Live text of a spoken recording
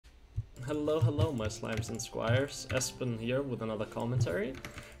Hello, my slimes and squires. Espen here with another commentary.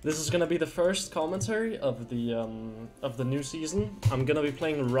 This is gonna be the first commentary of the new season. I'm gonna be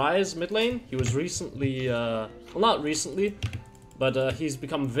playing Ryze mid lane. He was recently, well, not recently, but he's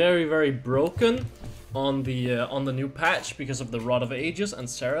become very broken on the new patch because of the Rod of Ages and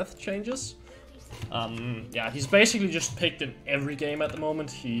Seraph changes. Yeah, he's basically just picked in every game at the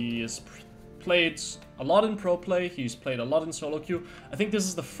moment. He is played a lot in pro play, he's played a lot in solo queue. I think this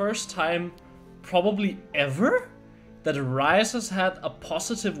is the first time, probably ever, that Ryze has had a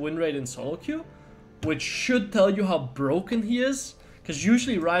positive win rate in solo queue, which should tell you how broken he is. Because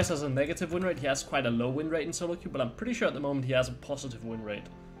usually Ryze has a negative win rate, he has quite a low win rate in solo queue, but I'm pretty sure at the moment he has a positive win rate,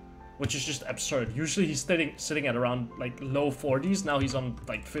 which is just absurd. Usually he's sitting at around like low 40s, now he's on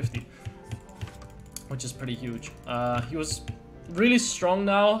like 50, which is pretty huge. He was really strong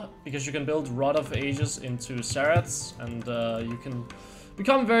now because you can build Rod of Ages into Saraths, and you can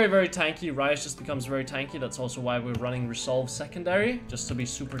become very tanky. Ryze just becomes very tanky. That's also why we're running Resolve secondary, just to be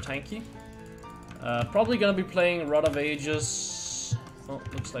super tanky. Probably gonna be playing Rod of Ages. Oh,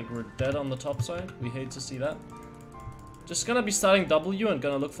 looks like we're dead on the top side. We hate to see that. Just gonna be starting W and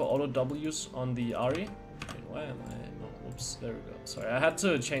gonna look for auto W's on the Ahri. Wait, why am I? Oh, oops, there we go. Sorry, I had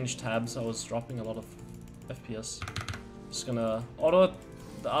to change tabs. I was dropping a lot of FPS. Just gonna auto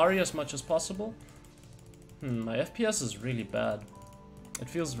the Ahri as much as possible. My FPS is really bad. It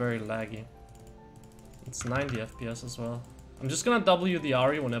feels very laggy. It's 90 FPS as well. I'm just gonna W the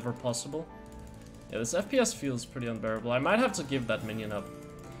Ahri whenever possible. Yeah, this FPS feels pretty unbearable. I might have to give that minion up.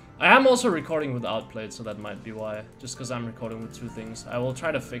 I am also recording with Outplayed, so that might be why. Just because I'm recording with two things. I will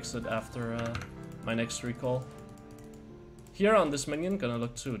try to fix it after my next recall. Here on this minion, gonna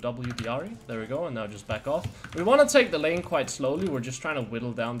look to W the Ahri. There we go, and now just back off. We want to take the lane quite slowly. We're just trying to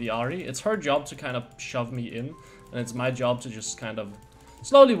whittle down the Ahri. It's her job to kind of shove me in, and it's my job to just kind of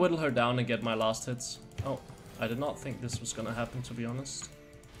slowly whittle her down and get my last hits. Oh, I did not think this was gonna happen, to be honest.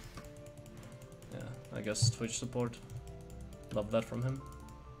 Yeah, I guess Twitch support. Love that from him.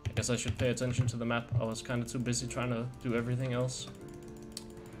 I guess I should pay attention to the map. I was kind of too busy trying to do everything else.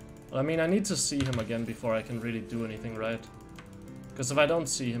 But I mean, I need to see him again before I can really do anything right. Because if I don't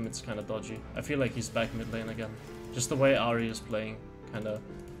see him, it's kind of dodgy. I feel like he's back mid lane again. Just the way Ahri is playing kind of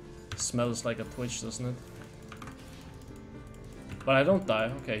smells like a Twitch, doesn't it? But I don't die.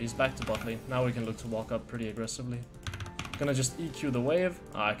 Okay, he's back to bot lane. Now we can look to walk up pretty aggressively. Gonna just EQ the wave.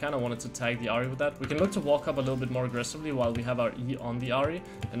 I kind of wanted to tag the Ahri with that. We can look to walk up a little bit more aggressively while we have our E on the Ahri.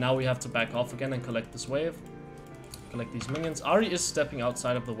 And now we have to back off again and collect this wave. Collect these minions. Ahri is stepping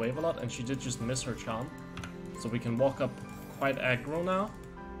outside of the wave a lot, and she did just miss her charm. So we can walk up quite aggro now.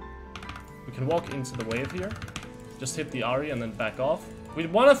 We can walk into the wave here. Just hit the Ahri and then back off. We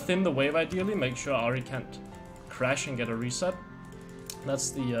want to thin the wave ideally, make sure Ahri can't crash and get a reset.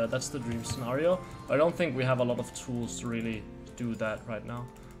 That's the dream scenario. But I don't think we have a lot of tools to really do that right now.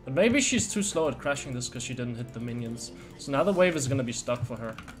 But maybe she's too slow at crashing this because she didn't hit the minions. So now the wave is going to be stuck for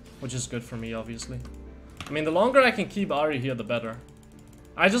her, which is good for me, obviously. I mean, the longer I can keep Ahri here, the better.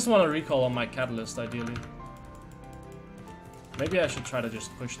 I just want to recall on my catalyst, ideally. Maybe I should try to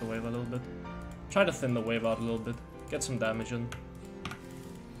just push the wave a little bit. Try to thin the wave out a little bit. Get some damage in.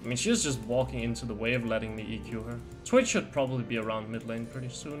 I mean, she's just walking into the wave, letting me EQ her. Twitch should probably be around mid lane pretty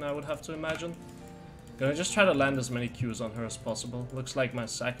soon, I would have to imagine. Gonna just try to land as many Qs on her as possible. Looks like my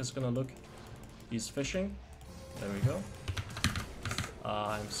sack is gonna look. He's fishing. There we go.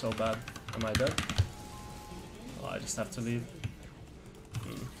 I'm so bad. Am I dead? Oh, I just have to leave.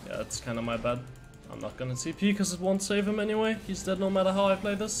 Yeah, that's kind of my bad. I'm not gonna TP because it won't save him anyway. He's dead no matter how I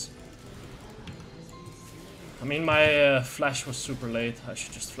play this. I mean, my flash was super late. I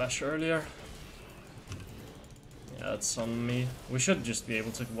should just flash earlier. Yeah, that's on me. We should just be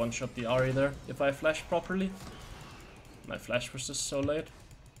able to one-shot the Ahri there if I flash properly. My flash was just so late.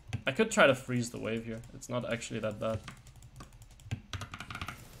 I could try to freeze the wave here. It's not actually that bad.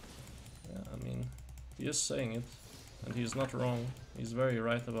 Yeah, I mean, he is saying it. And he's not wrong. He's very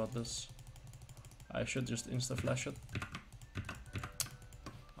right about this. I should just insta-flash it.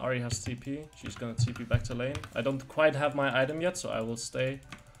 Ahri has TP. She's gonna TP back to lane. I don't quite have my item yet, so I will stay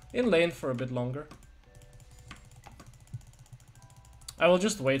in lane for a bit longer. I will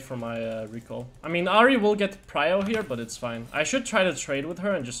just wait for my recall. I mean, Ahri will get prio here, but it's fine. I should try to trade with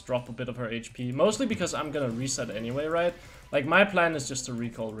her and just drop a bit of her HP. Mostly because I'm gonna reset anyway, right? Like, my plan is just to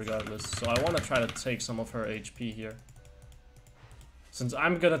recall regardless. So I want to try to take some of her HP here. Since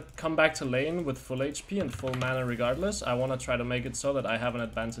I'm gonna come back to lane with full HP and full mana regardless, I want to try to make it so that I have an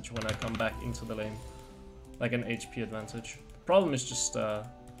advantage when I come back into the lane. Like an HP advantage. The problem is just, kind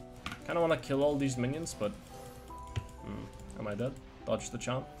of want to kill all these minions, but... am I dead? Dodge the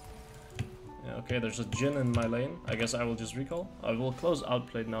charm. Yeah, okay, there's a Jhin in my lane. I guess I will just recall. I will close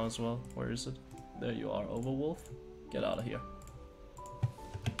outplayed now as well. Where is it? There you are, Overwolf. Get out of here.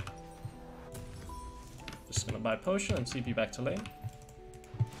 Just gonna buy potion and TP back to lane.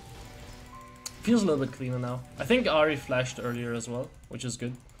 Feels a little bit cleaner now. I think Ahri flashed earlier as well, which is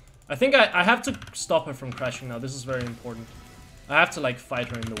good. I think I have to stop her from crashing now. This is very important. I have to like fight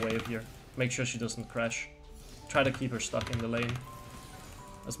her in the wave here. Make sure she doesn't crash. Try to keep her stuck in the lane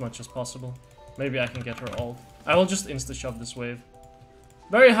as much as possible. Maybe I can get her ult. I will just insta-shove this wave.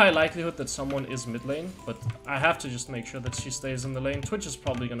 Very high likelihood that someone is mid lane, but I have to just make sure that she stays in the lane. Twitch is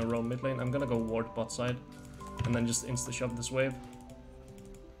probably gonna roam mid lane. I'm gonna go ward bot side and then just insta-shove this wave.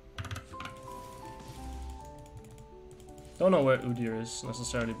 Don't know where Udyr is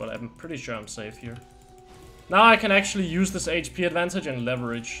necessarily, but I'm pretty sure I'm safe here. Now I can actually use this HP advantage and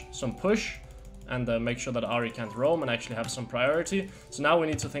leverage some push and make sure that Ahri can't roam and actually have some priority. So now we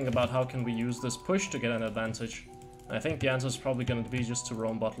need to think about how can we use this push to get an advantage. And I think the answer is probably going to be just to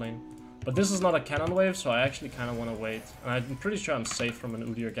roam bot lane. But this is not a cannon wave, so I actually kind of want to wait. And I'm pretty sure I'm safe from an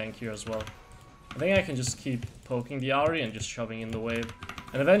Udyr gank here as well. I think I can just keep poking the Ahri and just shoving in the wave.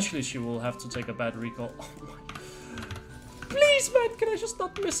 And eventually she will have to take a bad recall. Oh my... Please, man, can I just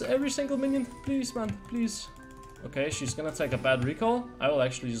not miss every single minion? Please, man, please. Okay, she's gonna take a bad recall. I will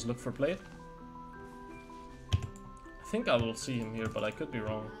actually just look for plate. I think I will see him here, but I could be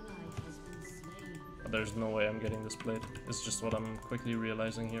wrong. But there's no way I'm getting this plate. It's just what I'm quickly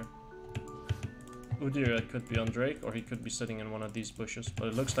realizing here. Udyr could be on Drake, or he could be sitting in one of these bushes. But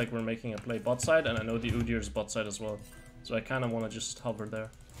it looks like we're making a play bot side, and I know the Udyr's bot side as well. So I kind of want to just hover there.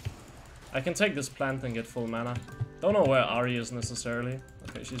 I can take this plant and get full mana. Don't know where Ahri is necessarily.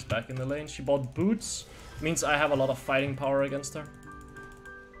 Okay, she's back in the lane. She bought boots. Means I have a lot of fighting power against her.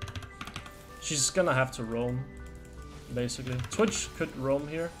 She's gonna have to roam, basically. Twitch could roam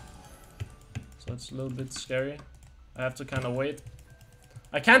here. So it's a little bit scary. I have to kind of wait.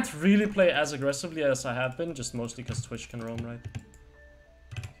 I can't really play as aggressively as I have been, just mostly because Twitch can roam, right?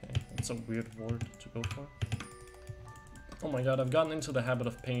 Okay, it's a weird ward to go for. Oh my god, I've gotten into the habit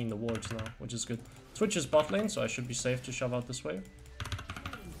of pinging the wards now, which is good. Twitch is bot lane, so I should be safe to shove out this wave.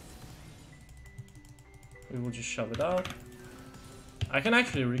 We will just shove it out. I can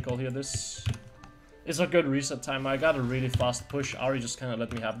actually recall here. This is a good reset time. I got a really fast push. Ahri just kind of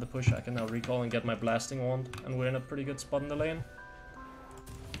let me have the push. I can now recall and get my blasting wand, and we're in a pretty good spot in the lane.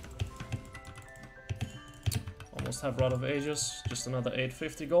 Almost have Rod of Ages. Just another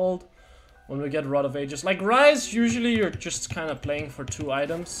 850 gold. When we get Rod of Ages, like Ryze, usually you're just kind of playing for 2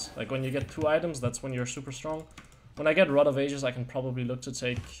 items. Like when you get 2 items, that's when you're super strong. When I get Rod of Ages, I can probably look to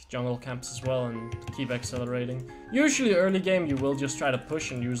take jungle camps as well and keep accelerating. Usually early game, you will just try to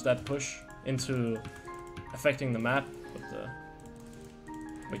push and use that push into affecting the map. But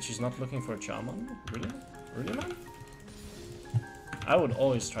wait, she's not looking for a charm on? Really? Really, man? I would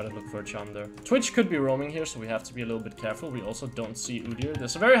always try to look for a charm there. Twitch could be roaming here, so we have to be a little bit careful. We also don't see Udyr.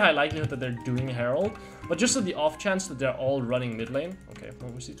 There's a very high likelihood that they're doing Herald, but just at the off chance that they're all running mid lane. Okay,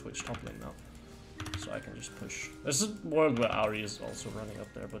 well, we see Twitch top lane now, so I can just push. There's a world where Ahri is also running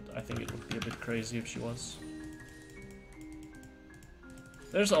up there, but I think it would be a bit crazy if she was.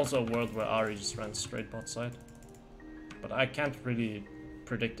 There's also a world where Ahri just ran straight bot side, but I can't really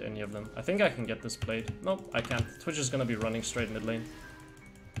predict any of them. I think I can get this played. Nope, I can't. Twitch is gonna be running straight mid lane.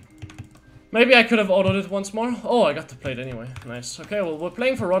 Maybe I could have autoed it once more. Oh, I got the plate anyway. Nice. Okay, well, we're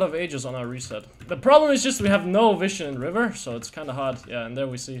playing for Rod of Ages on our reset. The problem is just we have no vision in river, so it's kind of hard. Yeah, and there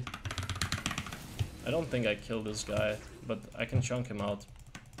we see. I don't think I killed this guy, but I can chunk him out.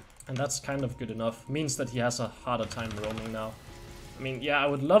 And that's kind of good enough. Means that he has a harder time roaming now. I mean, yeah, I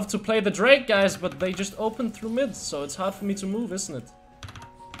would love to play the Drake guys, but they just opened through mid, so it's hard for me to move, isn't it?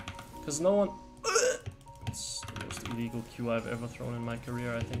 Because no one... It's the most illegal Q I've ever thrown in my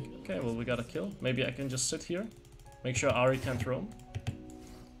career, I think. Okay, well, we got a kill. Maybe I can just sit here. Make sure Ahri can't roam.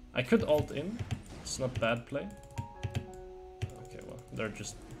 I could ult in. It's not bad play. Okay, well,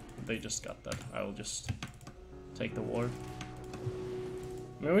 they just got that. I will just take the ward.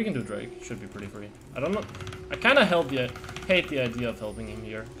 I mean, we can do Drake. Should be pretty free. I don't know. I kind of hate the idea of helping him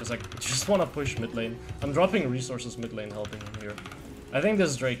here, because I just want to push mid lane. I'm dropping resources mid lane helping him here. I think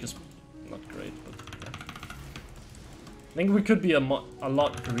this Drake is not great, but yeah. I think we could be a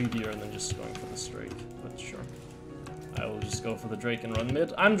lot greedier than just going for this Drake, but sure. I will just go for the Drake and run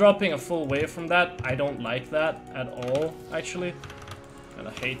mid. I'm dropping a full wave from that. I don't like that at all, actually. And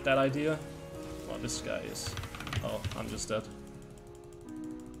I hate that idea. Oh, this guy is... Oh, I'm just dead.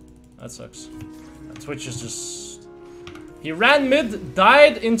 That sucks. And Twitch is just... He ran mid,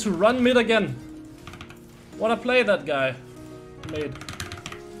 died into run mid again. What a play that guy made.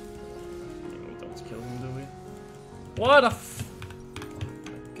 What a oh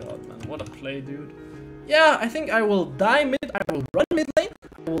my god, man. What a play, dude. Yeah, I think I will die mid. I will run mid lane.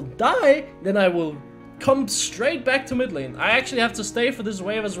 I will die. Then I will come straight back to mid lane. I actually have to stay for this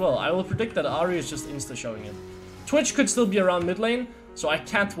wave as well. I will predict that Ahri is just insta-showing it. Twitch could still be around mid lane, so I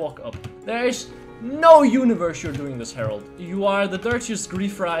can't walk up. There is no universe you're doing this, Herald. You are the dirtiest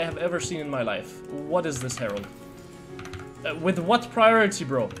griefer I have ever seen in my life. What is this, Herald? With what priority,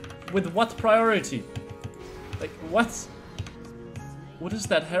 bro? With what priority? Like, what? What is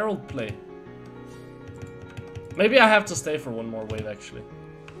that Herald play? Maybe I have to stay for one more wave, actually.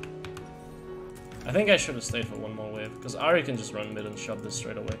 I think I should have stayed for one more wave, because Ahri can just run mid and shove this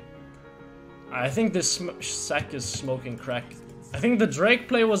straight away. I think this sack is smoking crack. I think the Drake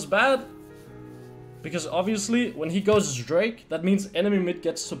play was bad, because obviously, when he goes Drake, that means enemy mid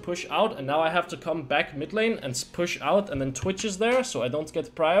gets to push out, and now I have to come back mid lane and push out, and then Twitch is there, so I don't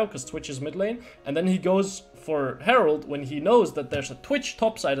get prio, because Twitch is mid lane. And then he goes for Herald when he knows that there's a Twitch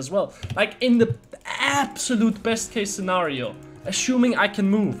topside as well. Like, in the absolute best case scenario, assuming I can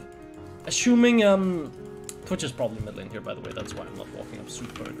move. Assuming, Twitch is probably mid lane here, by the way, that's why I'm not walking up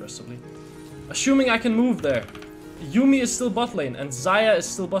super aggressively. Assuming I can move there, Yuumi is still bot lane, and Xayah is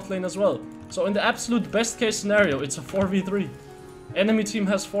still bot lane as well. So in the absolute best case scenario, it's a 4v3. Enemy team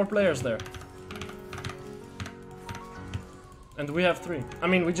has 4 players there. And we have 3. I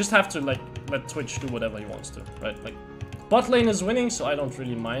mean, we just have to, like, let Twitch do whatever he wants to, right? Like, bot lane is winning, so I don't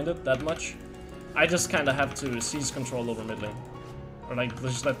really mind it that much. I just kind of have to seize control over mid lane. Or, like,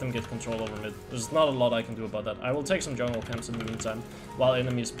 just let them get control over mid. There's not a lot I can do about that. I will take some jungle camps in the meantime, while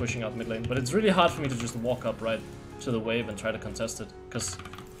enemy is pushing out mid lane. But it's really hard for me to just walk up right to the wave and try to contest it, because,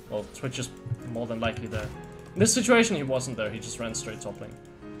 well, Twitch is more than likely there. In this situation, he wasn't there. He just ran straight top lane.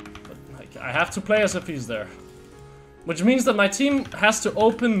 But, like, I have to play as if he's there. Which means that my team has to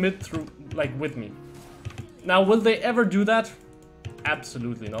open mid through, like, with me. Now, will they ever do that?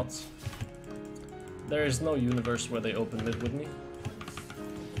 Absolutely not. There is no universe where they open mid with me.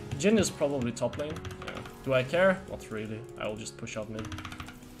 Jhin is probably top lane. Yeah. Do I care? Not really. I will just push out mid.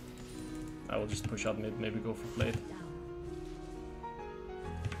 I will just push out mid, maybe go for plate.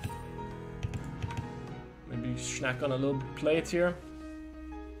 Maybe snack on a little plate here.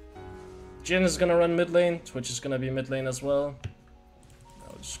 Jhin is gonna run mid lane. Twitch is gonna be mid lane as well.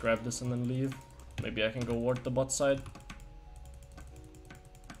 I'll just grab this and then leave. Maybe I can go ward the bot side.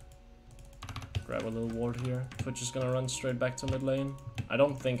 Grab a little ward here. Twitch is gonna run straight back to mid lane. I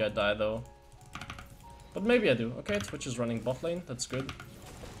don't think I die though. But maybe I do. Okay, Twitch is running bot lane. That's good.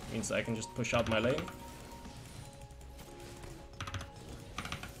 Means I can just push out my lane.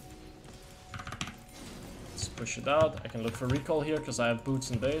 Let's push it out. I can look for recall here because I have boots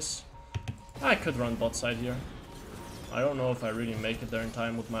and base. I could run bot side here. I don't know if I really make it there in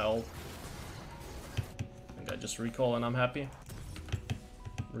time with my ult. I think I just recall and I'm happy.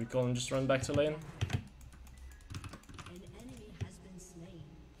 Recall and just run back to lane.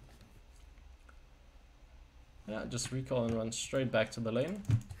 Yeah, just recall and run straight back to the lane.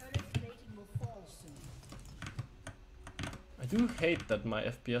 I do hate that my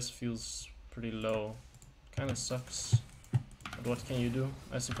FPS feels pretty low. Kinda sucks. But what can you do,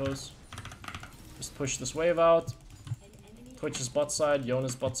 I suppose? Just push this wave out. Twitch is bot side, Yone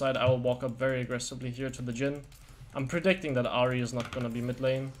is bot side. I will walk up very aggressively here to the Jhin. I'm predicting that Ahri is not gonna be mid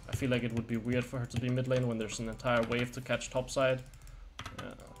lane. I feel like it would be weird for her to be mid lane when there's an entire wave to catch top side.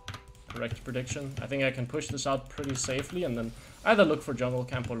 Correct prediction. I think I can push this out pretty safely and then either look for jungle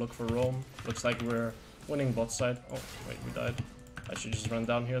camp or look for roam. Looks like we're winning bot side. Oh, wait, we died. I should just run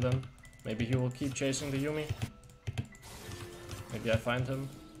down here then. Maybe he will keep chasing the Yuumi. Maybe I find him.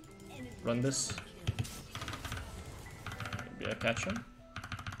 Run this. Maybe I catch him.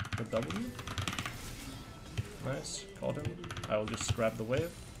 Good W. Nice. Caught him. I will just grab the wave.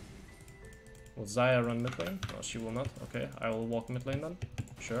 Will Xayah run mid lane? No, she will not. Okay, I will walk mid lane then.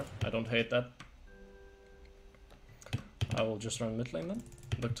 Sure, I don't hate that. I will just run mid lane then.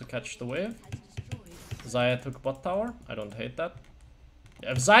 Look to catch the wave. Xayah took bot tower. I don't hate that.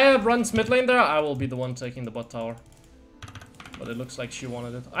 If Xayah runs mid lane there, I will be the one taking the bot tower. But it looks like she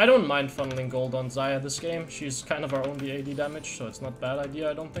wanted it. I don't mind funneling gold on Xayah this game. She's kind of our only AD damage, so it's not a bad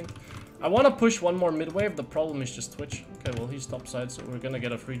idea, I don't think. I want to push one more mid wave. The problem is just Twitch. Okay, well, he's topside, so we're gonna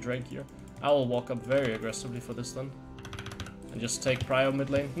get a free Drake here. I will walk up very aggressively for this then. And just take prio mid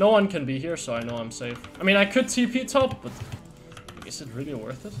lane. No one can be here, so I know I'm safe. I mean, I could TP top, but is it really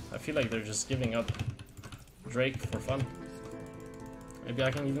worth it? I feel like they're just giving up Drake for fun. Maybe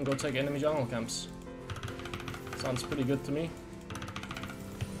I can even go take enemy jungle camps. Sounds pretty good to me.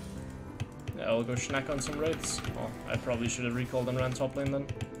 Yeah, I'll go snack on some raids. Oh, I probably should have recalled and ran top lane then.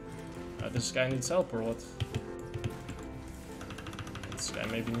 This guy needs help or what? This guy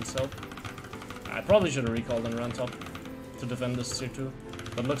maybe needs help. I probably should have recalled and ran top to defend this tier 2.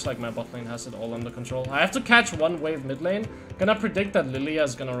 But looks like my bot lane has it all under control. I have to catch one wave mid lane. Gonna predict that Lilia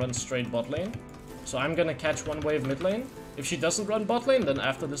is gonna run straight bot lane. So I'm gonna catch one wave mid lane. If she doesn't run bot lane, then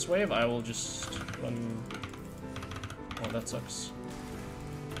after this wave, I will just run... Oh, that sucks.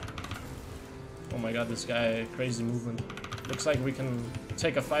 Oh my god, this guy, crazy movement. Looks like we can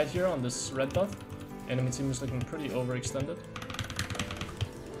take a fight here on this red buff. Enemy team is looking pretty overextended.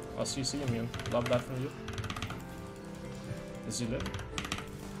 Oh, CC immune. Love that from you. Does he live?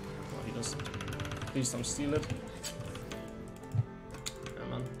 No, he doesn't. Please don't steal it. Yeah,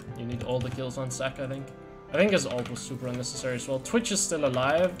 man. You need all the kills on Zac, I think. I think his ult was super unnecessary as well. Twitch is still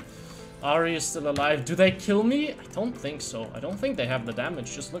alive. Ahri is still alive. Do they kill me? I don't think so. I don't think they have the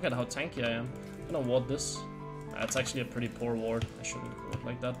damage. Just look at how tanky I am. I'm gonna ward this. That's actually a pretty poor ward. I shouldn't ward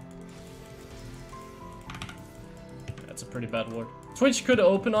like that. That's a pretty bad ward. Twitch could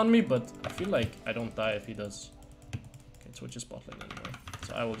open on me, but I feel like I don't die if he does. Okay, Twitch is bot lane anyway.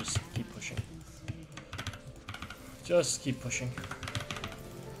 So I will just keep pushing. Just keep pushing.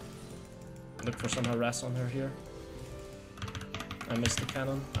 Look for some harass on her here. I missed the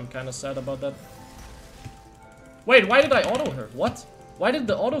cannon. I'm kind of sad about that. Wait, why did I auto her? What? Why did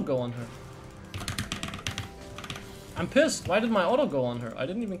the auto go on her? I'm pissed. Why did my auto go on her? I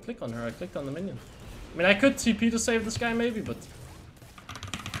didn't even click on her. I clicked on the minion. I mean, I could TP to save this guy maybe, but...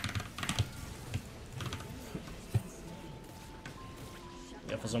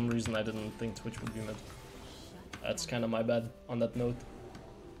 yeah, for some reason I didn't think Twitch would be mid. That's kind of my bad on that note.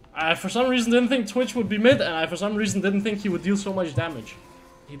 I for some reason didn't think Twitch would be mid, and I for some reason didn't think he would deal so much damage.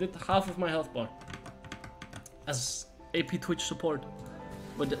 He did half of my health bar. As AP Twitch support.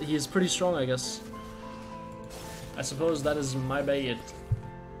 But he is pretty strong, I guess. I suppose that is my bait.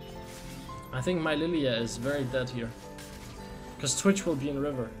 I think my Lilia is very dead here. Because Twitch will be in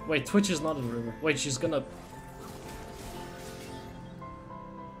river. Wait, Twitch is not in river. Wait, she's gonna...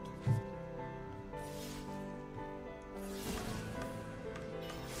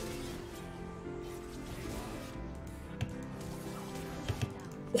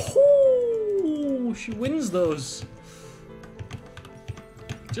 Oh, she wins those.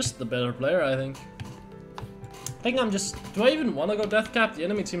 Just the better player, I think. I think I'm just... Do I even want to go death cap? The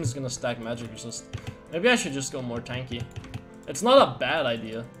enemy team is gonna stack magic resist. Maybe I should just go more tanky. It's not a bad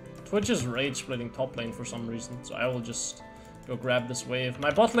idea. Twitch is rage splitting top lane for some reason, so I will just go grab this wave. My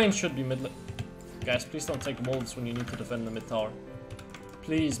bot lane should be mid lane. Guys, please don't take wolves when you need to defend the mid tower.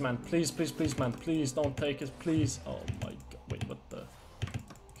 Please, man. Please, please, please, man. Please don't take it. Please. Oh my god. Wait, what the...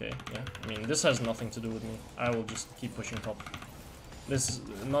 Okay, yeah. I mean, this has nothing to do with me. I will just keep pushing top. This is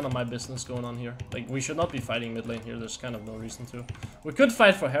none of my business going on here. Like, we should not be fighting mid lane here. There's kind of no reason to. We could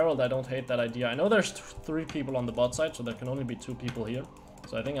fight for Herald. I don't hate that idea. I know there's 3 people on the bot side, so there can only be 2 people here.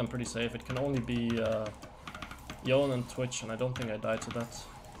 So I think I'm pretty safe. It can only be Yon and Twitch, and I don't think I died to that,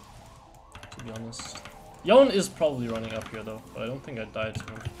 to be honest. Yon is probably running up here, though, but I don't think I died to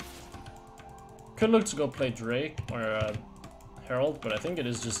him. Could look to go play Drake or Herald, but I think it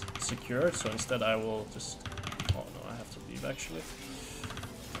is just secured, so instead I will just... Oh no, I have to leave, actually.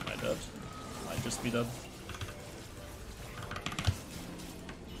 Am I dead? Might just be dead.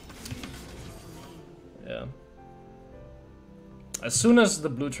 Yeah. As soon as the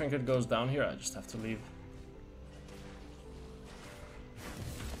blue trinket goes down here, I just have to leave.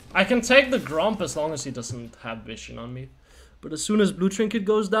 I can take the Gromp as long as he doesn't have vision on me. But as soon as blue trinket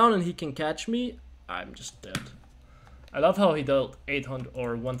goes down and he can catch me, I'm just dead. I love how he dealt 800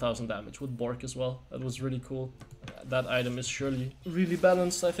 or 1000 damage with Bork as well. That was really cool. That item is surely really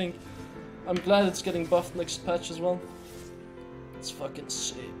balanced, I think. I'm glad it's getting buffed next patch as well. It's fucking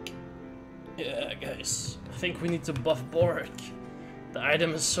sick. Yeah, guys. I think we need to buff Bork. The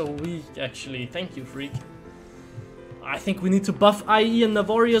item is so weak, actually. Thank you, Freak. I think we need to buff IE and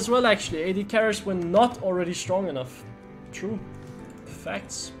Navori as well, actually. AD carries when not already strong enough. True.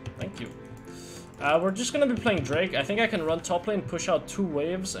 Facts. Thank you. We're just gonna be playing Drake. I think I can run top lane, push out 2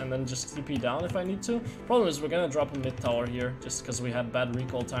 waves, and then just TP down if I need to. Problem is we're gonna drop a mid tower here, just because we had bad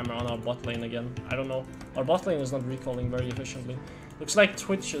recall timer on our bot lane again. I don't know. Our bot lane is not recalling very efficiently. Looks like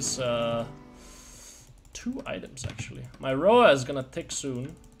Twitch is 2 items, actually. My Roa is gonna tick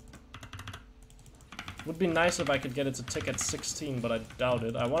soon. Would be nice if I could get it to tick at 16, but I doubt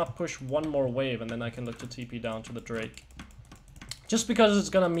it. I want to push 1 more wave, and then I can look to TP down to the Drake. Just because it's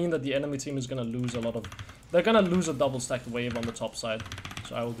gonna mean that the enemy team is gonna lose a lot of... They're gonna lose a double stacked wave on the top side.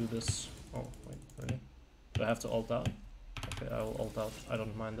 So I will do this. Oh, wait, really? Do I have to ult out? Okay, I will ult out. I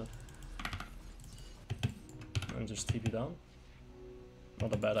don't mind that. And just TP down.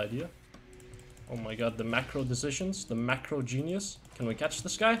 Not a bad idea. Oh my god, the macro decisions, the macro genius. Can we catch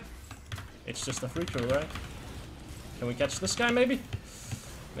this guy? It's just a free kill, right? Can we catch this guy, maybe?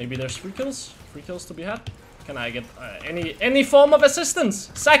 Maybe there's free kills to be had. Can I get any form of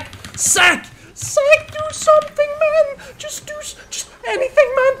assistance? Sack! Sack! Sack, do something, man! Just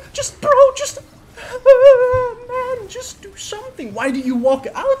anything, man! Just, bro, just... man, just do something. Why do you walk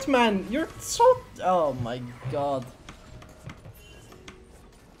out, man? You're so... Oh my god.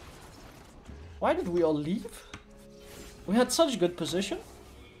 Why did we all leave? We had such good position.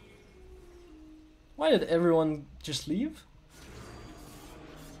 Why did everyone just leave?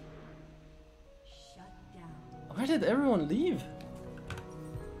 Why did everyone leave?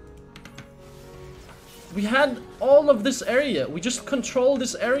 We had all of this area. We just control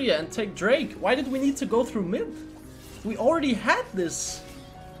this area and take Drake. Why did we need to go through mid? We already had this.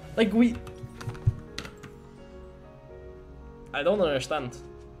 Like, we... I don't understand.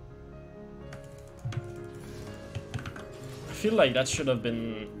 I feel like that should have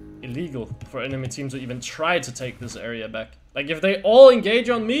been illegal for enemy team to even try to take this area back. Like, if they all engage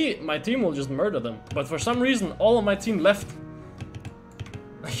on me, my team will just murder them. But for some reason, all of my team left.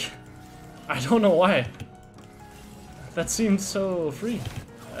 Like, I don't know why. That seemed so free.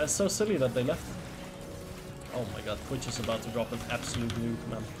 So silly that they left. Oh my god, Twitch is about to drop an absolute nuke,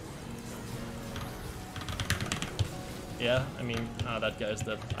 man. Yeah, I mean, that guy is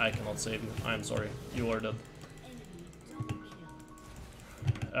dead. I cannot save you. I'm sorry. You are dead.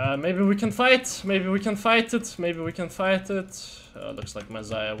 Maybe we can fight. Maybe we can fight it. Maybe we can fight it. Looks like my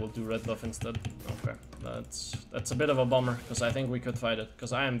Xayah will do red buff instead. Okay, that's a bit of a bummer because I think we could fight it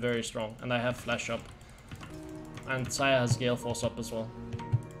because I am very strong and I have flash up, and Xayah has Gale Force up as well.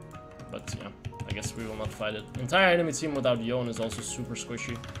 But yeah, I guess we will not fight it. Entire enemy team without Yone is also super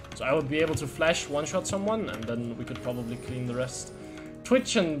squishy, so I would be able to flash one-shot someone and then we could probably clean the rest.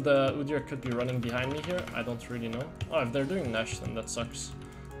 Twitch and Udyr could be running behind me here. I don't really know. Oh, if they're doing Nash, then that sucks.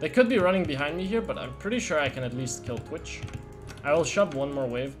 They could be running behind me here, but I'm pretty sure I can at least kill Twitch. I will shove one more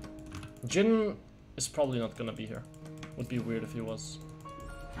wave. Jhin is probably not gonna be here. Would be weird if he was.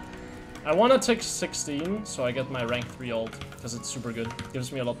 I wanna take 16, so I get my rank 3 ult, because it's super good.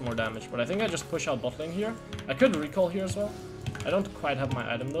 Gives me a lot more damage, but I think I just push out bot lane here. I could recall here as well. I don't quite have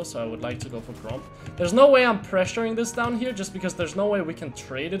my item though, so I would like to go for Gromp. There's no way I'm pressuring this down here, just because there's no way we can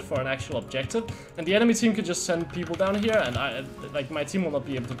trade it for an actual objective. And the enemy team could just send people down here, and my team will not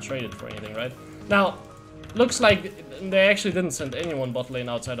be able to trade it for anything, right? Now, looks like they actually didn't send anyone bot lane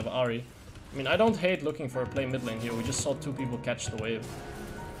outside of Ahri. I mean, I don't hate looking for a play mid lane here. We just saw 2 people catch the wave.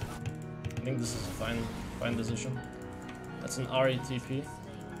 I think this is a fine decision. That's an Ahri TP.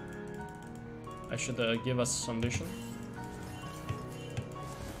 I should give us some vision.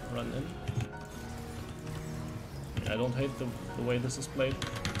 Run in. I don't hate the way this is played.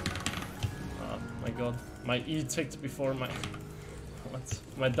 My god. My E ticked before my... What?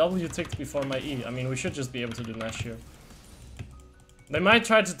 My W ticked before my E. I mean, we should just be able to do Nash here. They might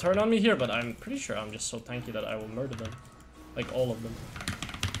try to turn on me here, but I'm pretty sure I'm just so tanky that I will murder them. Like, all of them.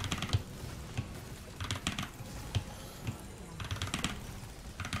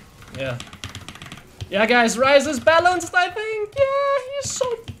 Yeah. Yeah, guys, Ryze is balanced, I think. Yeah, he's so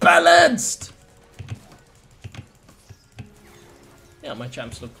balanced. Yeah, my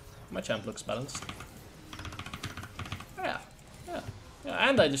champ looks balanced. Yeah,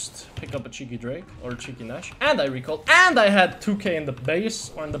 and I just pick up a cheeky Drake or a cheeky Nash, and I recall, and I had 2k in the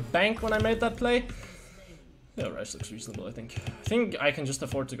base or in the bank when I made that play. Yeah, Ryze looks reasonable, I think. I think I can just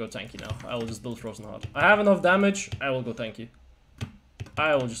afford to go tanky now. I will just build Frozen Heart. I have enough damage. I will go tanky.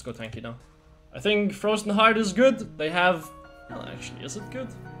 I will just go tanky now. I think Frozen Heart is good. They have... Well, actually, is it good?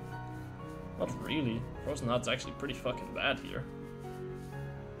 Not really. Frozen Heart's actually pretty fucking bad here.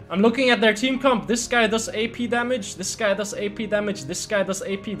 I'm looking at their team comp. This guy does AP damage. This guy does AP damage. This guy does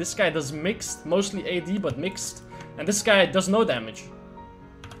AP. This guy does mixed. Mostly AD, but mixed. And this guy does no damage.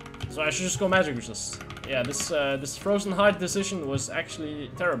 So I should just go Magic Resist. Yeah, this Frozen Heart decision was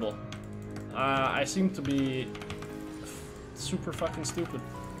actually terrible. I seem to be super fucking stupid.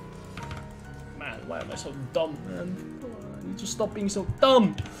 Man, why am I so dumb, man? Oh, I need to stop being so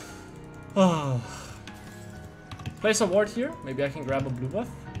dumb. Oh. Place a ward here. Maybe I can grab a blue buff.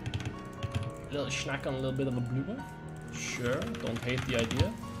 A little snack on a little bit of a blue buff. Sure, don't hate the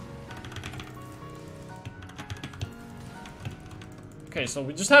idea. Okay, so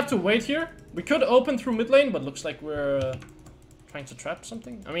we just have to wait here. We could open through mid lane, but looks like we're trying to trap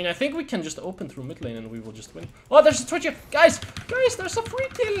something. I mean, I think we can just open through mid lane and we will just win. Oh, there's a Twitch here. Guys, there's a free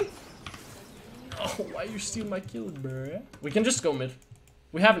kill. Oh, why you steal my kill, bruh? We can just go mid.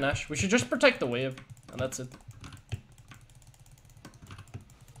 We have Nash. We should just protect the wave, and that's it.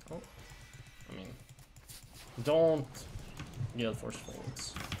 Oh, I mean, don't Gale Force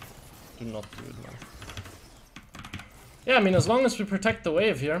forwards. Do not do it, man. Yeah, I mean, as long as we protect the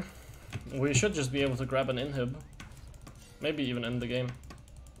wave here, we should just be able to grab an inhib. Maybe even end the game.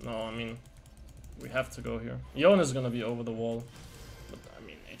 No, I mean, we have to go here. Yone is gonna be over the wall. But, I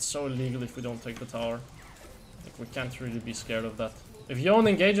mean, it's so illegal if we don't take the tower. Like, we can't really be scared of that. If Yone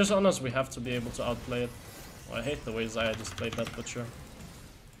engages on us, we have to be able to outplay it. Well, I hate the way Xayah just played that, but sure.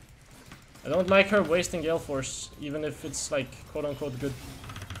 I don't like her wasting Gale Force, even if it's, like, quote-unquote good.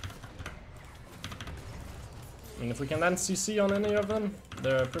 I mean, if we can land CC on any of them,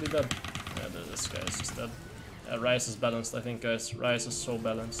 they're pretty dead. Yeah, this guy is just dead. Yeah, Ryze is balanced, I think, guys. Ryze is so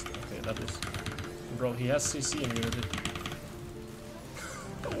balanced. Okay, that is... Bro, he has CC immunity.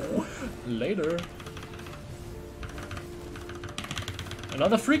 Later.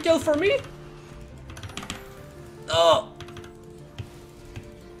 Another free kill for me? Oh!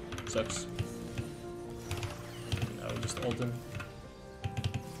 Sucks. Now we just ult him.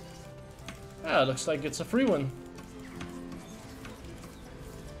 Yeah, looks like it's a free one.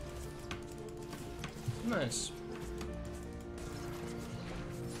 Nice.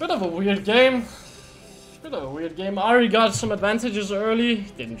 Bit of a weird game. Ari got some advantages early.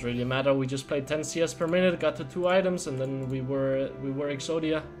 Didn't really matter. We just played 10 CS per minute, got to 2 items, and then we were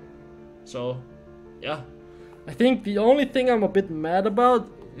Exodia. So, yeah. I think the only thing I'm a bit mad about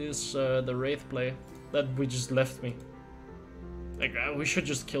is the Wraith play that we just left me. Like, we should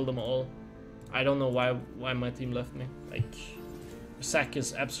just kill them all. I don't know why my team left me. Like, Zac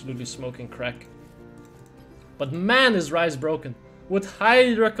is absolutely smoking crack. But man, is Ryze broken. Would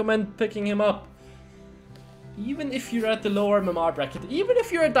highly recommend picking him up. Even if you're at the lower MMR bracket, even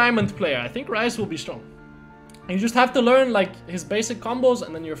if you're a diamond player, I think Ryze will be strong. You just have to learn like his basic combos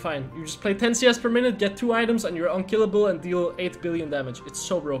and then you're fine. You just play 10 CS per minute, get 2 items and you're unkillable and deal 8 billion damage. It's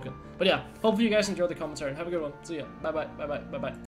so broken. But yeah, hopefully you guys enjoyed the commentary and have a good one. See ya. Bye bye, bye bye, bye bye.